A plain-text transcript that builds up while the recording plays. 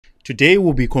Today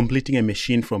we'll be completing a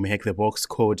machine from Hack the Box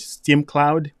called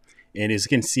SteamCloud, and as you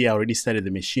can see, I already started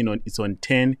the machine it's on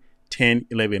 10 10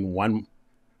 11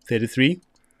 133.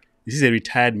 This is a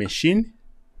retired machine,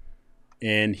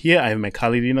 and here I have my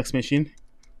Kali Linux machine.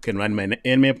 Can run my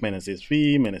nmap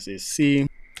 -s3 -sc,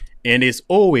 and as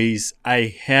always,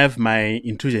 I have my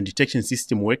intrusion detection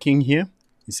system working here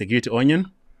in Security Onion.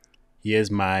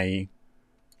 Here's my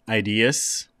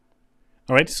IDS.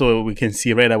 All right, so we can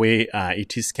see right away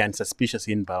it is scanned suspicious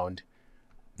inbound.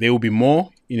 There will be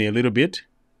more in a little bit,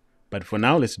 but for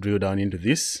now, let's drill down into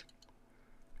this.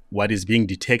 What is being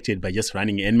detected by just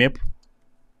running nmap?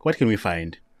 What can we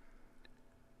find?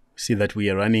 See that we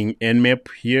are running nmap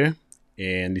here,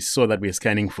 and it's so that we are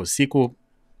scanning for SQL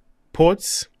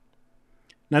ports.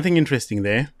 Nothing interesting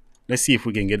there. Let's see if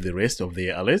we can get the rest of the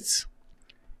alerts.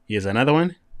 Here's another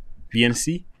one,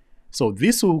 VNC. So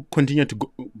this will continue to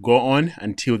go on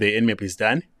until the nmap is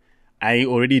done. I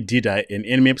already did an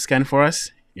nmap scan for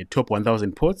us, a top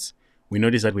 1000 ports. We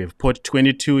notice that we have port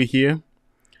 22 here.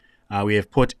 We have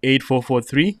port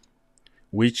 8443,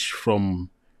 which from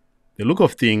the look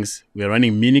of things, we are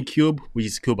running Minikube, which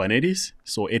is Kubernetes.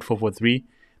 So 8443.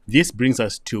 This brings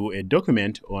us to a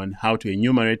document on how to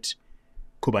enumerate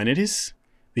Kubernetes.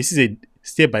 This is a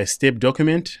step-by-step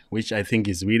document, which I think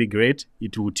is really great.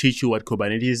 It will teach you what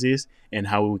Kubernetes is and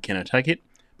how we can attack it.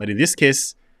 But in this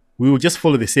case, we will just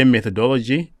follow the same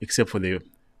methodology, except for the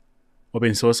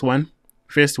open source one.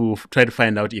 First, we'll try to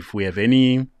find out if we have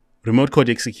any remote code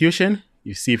execution.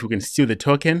 You see if we can steal the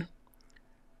token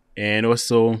and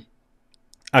also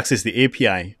access the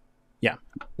API. Yeah,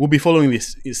 we'll be following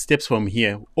these steps from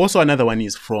here. Also, another one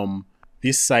is from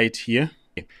this site here.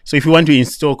 So if we want to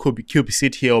install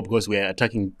kubectl because we are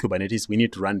attacking Kubernetes, we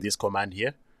need to run this command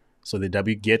here. So the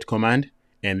wget command,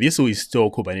 and this will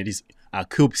install Kubernetes,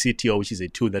 kubectl, which is a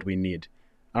tool that we need.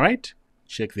 All right,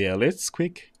 check the alerts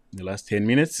quick in the last 10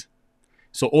 minutes.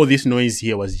 So all this noise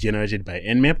here was generated by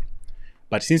nmap.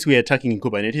 But since we are attacking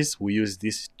Kubernetes, we use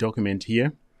this document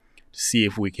here to see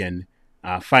if we can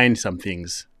find some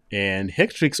things. And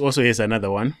Hactrix also has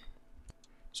another one.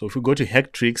 So if we go to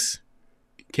Hactrix,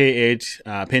 K8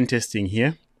 pen testing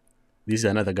here, this is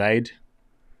another guide.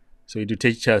 So it will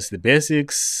teach us the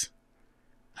basics,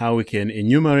 how we can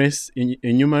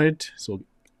enumerate. So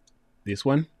this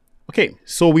one. Okay,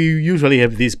 so we usually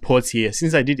have these ports here.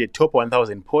 Since I did a top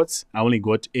 1000 ports, I only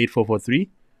got 8443.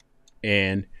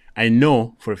 And I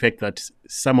know for a fact that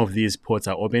some of these ports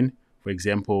are open. For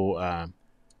example,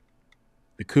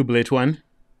 the kubelet one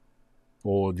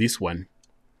or this one.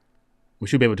 We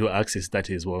should be able to access that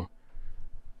as well.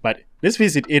 But let's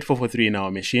visit 8443 in our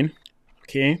machine.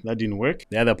 Okay, that didn't work.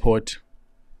 The other port,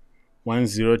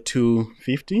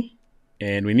 10250.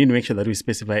 And we need to make sure that we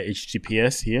specify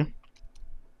HTTPS here.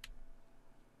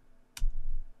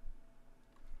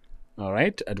 All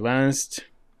right, advanced.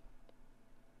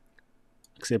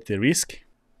 Accept the risk.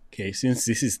 Okay, since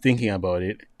this is thinking about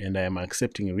it and I am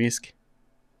accepting a risk,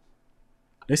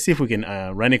 let's see if we can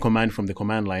run a command from the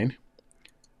command line.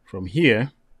 From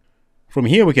here,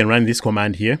 we can run this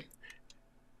command here.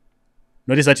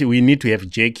 Notice that we need to have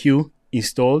JQ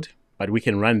installed, but we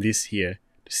can run this here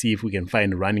to see if we can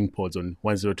find running pods on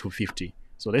 10250.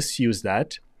 So let's use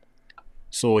that.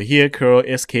 So here, curl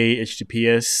sk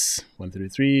https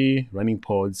 133 running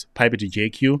pods, pipe it to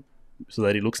JQ so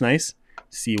that it looks nice.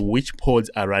 See which pods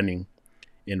are running.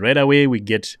 And right away we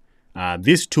get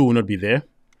these two will not be there,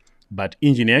 but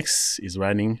Nginx is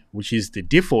running, which is the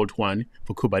default one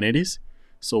for Kubernetes.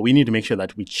 So we need to make sure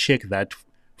that we check that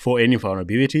for any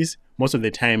vulnerabilities. Most of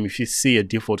the time, if you see a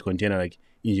default container like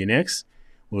Nginx,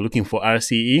 we're looking for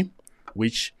RCE,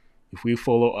 which if we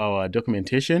follow our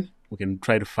documentation, we can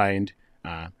try to find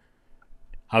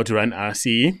how to run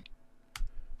RCE.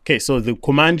 Okay, so the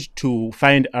command to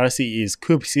find RCE is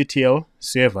kubectl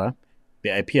server, the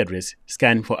IP address,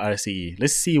 scan for RCE.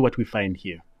 Let's see what we find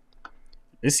here.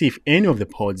 Let's see if any of the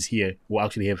pods here will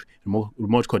actually have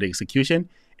remote code execution.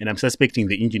 And I'm suspecting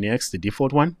the Nginx, the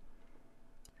default one.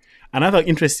 Another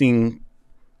interesting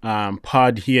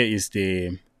pod here is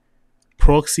the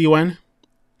proxy one.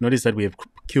 Notice that we have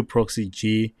kubeproxy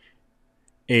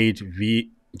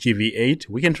GV8.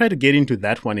 We can try to get into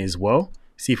that one as well.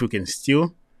 See if we can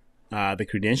steal the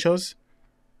credentials.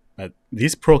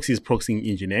 This proxy is proxying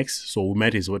Nginx, so we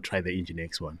might as well try the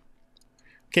Nginx one.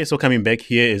 Okay, so coming back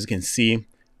here, as you can see,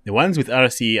 the ones with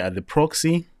RCE are the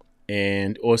proxy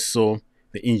and also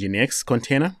the Nginx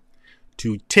container.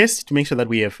 To test, to make sure that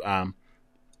we have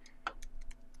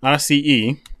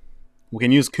RCE, we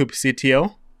can use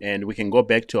kubectl, and we can go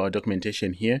back to our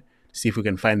documentation here to see if we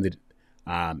can find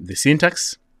the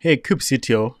syntax. Hey,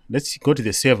 kubectl, let's go to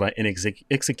the server and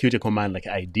execute a command like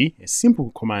id, a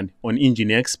simple command on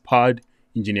nginx pod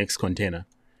nginx container.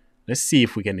 Let's see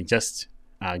if we can just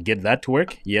get that to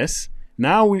work. Yes.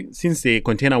 Now, since the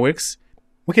container works,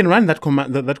 we can run that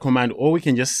command, or we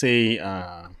can just say,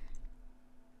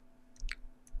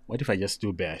 what if I just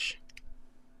do bash?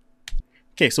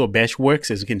 Okay, so bash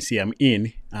works. As you can see, I'm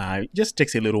in. It just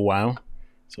takes a little while.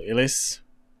 So ls.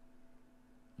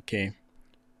 Okay,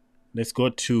 let's go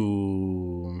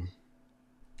to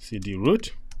cd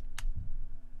root.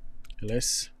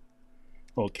 ls.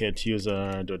 Okay, to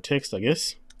user.text, I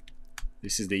guess.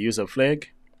 This is the user flag.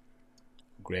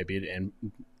 Grab it and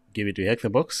give it to hack the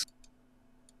box.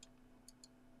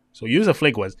 So user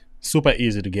flag was super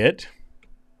easy to get.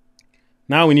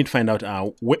 Now we need to find out,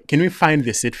 can we find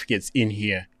the certificates in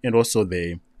here and also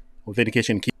the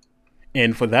authentication key?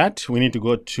 And for that, we need to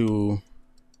go to,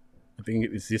 I think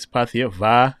it's this path here,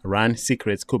 var run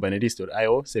secrets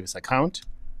kubernetes.io service account.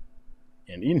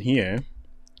 And in here,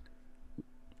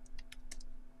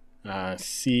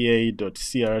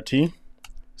 ca.crt.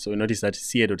 So we notice that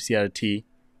ca.crt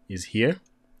is here.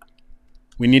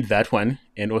 We need that one,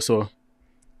 and also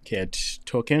cat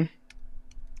token.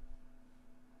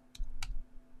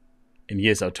 And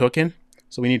here's our token.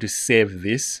 So we need to save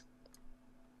this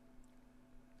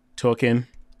token.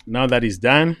 Now that is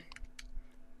done,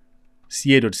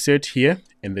 ca.cert here,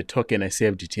 and the token I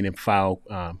saved it in a file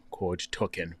called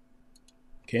token.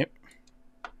 Okay.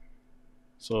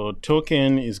 So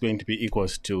token is going to be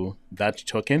equals to that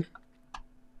token.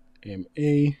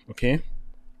 MA, okay.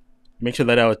 Make sure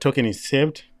that our token is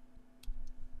saved.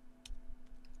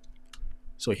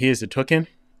 So here's the token.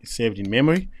 It's saved in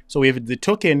memory. So we have the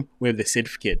token, we have the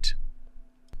certificate.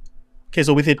 Okay,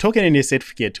 so with a token and a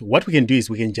certificate, what we can do is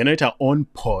we can generate our own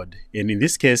pod. And in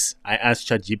this case, I asked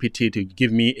ChatGPT to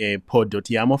give me a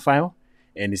pod.yaml file.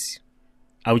 And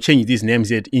I will change these names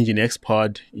here to nginx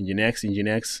pod,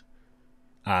 nginx.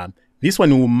 This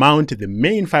one will mount the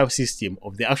main file system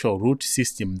of the actual root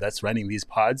system that's running these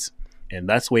pods. And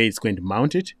that's where it's going to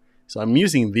mount it. So I'm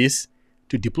using this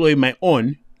to deploy my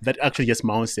own that actually just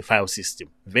mounts the file system.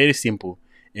 Very simple.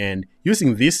 And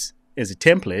using this as a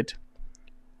template,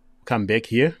 come back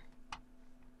here.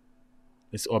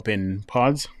 Let's open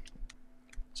pods.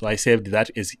 So I saved that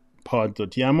as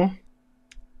pod.yaml.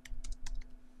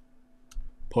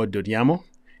 Pod.yaml.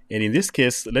 And in this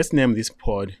case, let's name this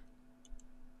pod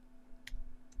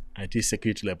IT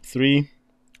Security Lab 3.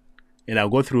 And I'll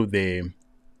go through the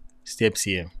steps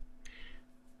here.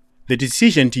 The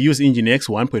decision to use Nginx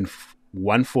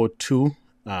 1.142,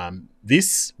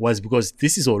 this was because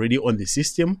this is already on the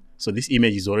system. So this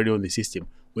image is already on the system.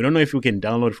 We don't know if we can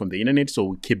download from the internet, so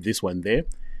we'll keep this one there.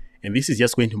 And this is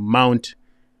just going to mount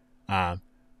the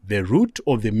root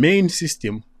of the main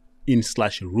system in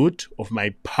 /root of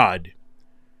my pod.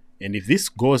 And if this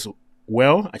goes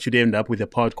well, I should end up with a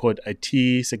pod called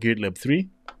IT Security Lab 3.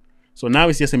 So now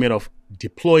it's just a matter of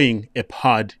deploying a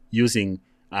pod using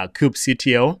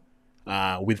kubectl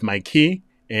with my key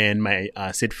and my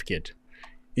certificate.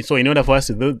 And so in order for us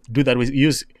to do that, we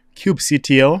use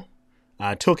kubectl.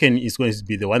 Token is going to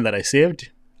be the one that I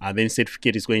saved. Then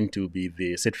certificate is going to be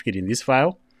the certificate in this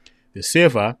file. The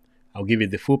server, I'll give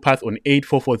it the full path on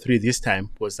 8443 this time,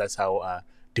 because that's how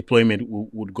deployment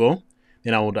would go.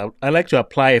 Then I like to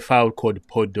apply a file called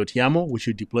pod.yaml, which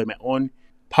will deploy my own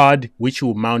pod, which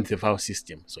will mount the file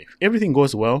system. So if everything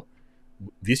goes well,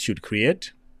 this should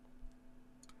create.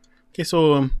 Okay,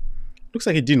 so looks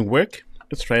like it didn't work.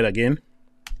 Let's try it again.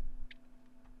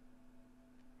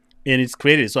 And it's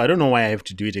created, so I don't know why I have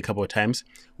to do it a couple of times.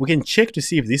 We can check to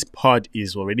see if this pod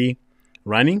is already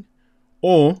running,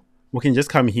 or we can just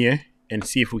come here and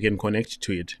see if we can connect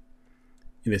to it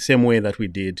in the same way that we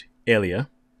did earlier.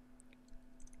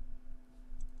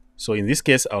 So in this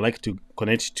case, I would like to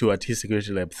connect to IT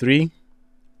Security Lab 3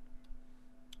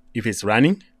 if it's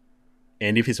running.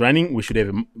 And if it's running, we should have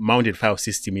a mounted file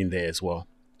system in there as well.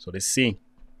 So let's see,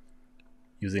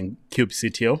 using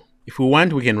kubectl. If we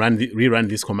want, we can rerun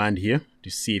this command here to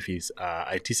see if it's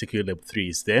IT Security Lab 3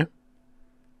 is there.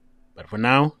 But for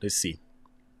now, let's see.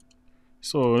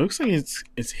 So it looks like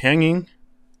it's hanging.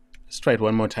 Let's try it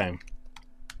one more time.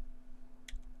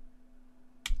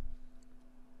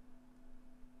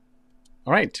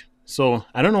 All right. So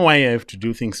I don't know why I have to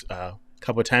do things a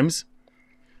couple of times.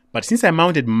 But since I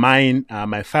mounted my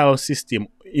file system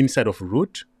inside of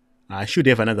root, I should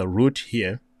have another root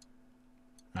here.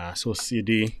 So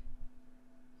cd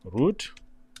root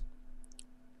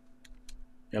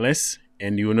ls,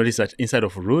 and you will notice that inside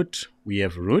of root we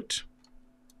have root.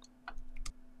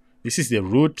 This is the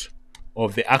root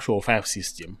of the actual file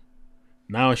system.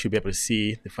 Now I should be able to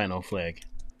see the final flag.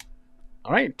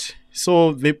 All right.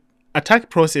 So the attack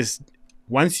process,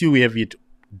 once you have it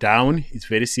down, it's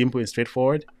very simple and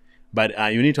straightforward. But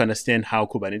you need to understand how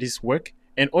Kubernetes work,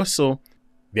 and also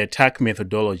the attack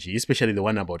methodology, especially the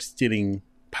one about stealing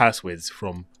passwords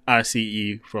from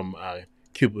RCE from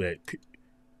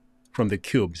from the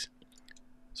cubes.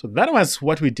 So that was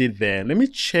what we did there. Let me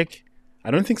check.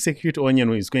 I don't think Security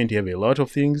Onion is going to have a lot of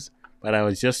things, but I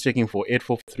was just checking for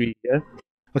 8443 here.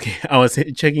 Okay, I was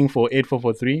checking for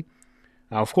 8443.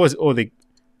 Of course, all the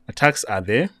attacks are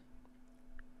there.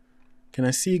 Can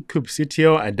I see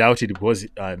kubectl? I doubt it because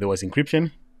there was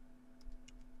encryption.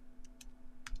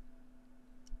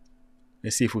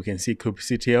 Let's see if we can see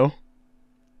kubectl.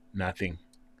 Nothing.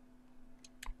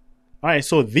 All right,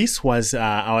 so this was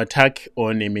our attack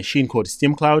on a machine called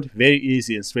SteamCloud. Very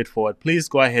easy and straightforward. Please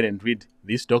go ahead and read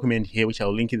this document here, which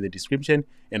I'll link in the description,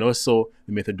 and also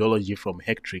the methodology from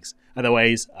Hactrix.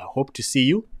 Otherwise, I hope to see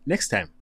you next time.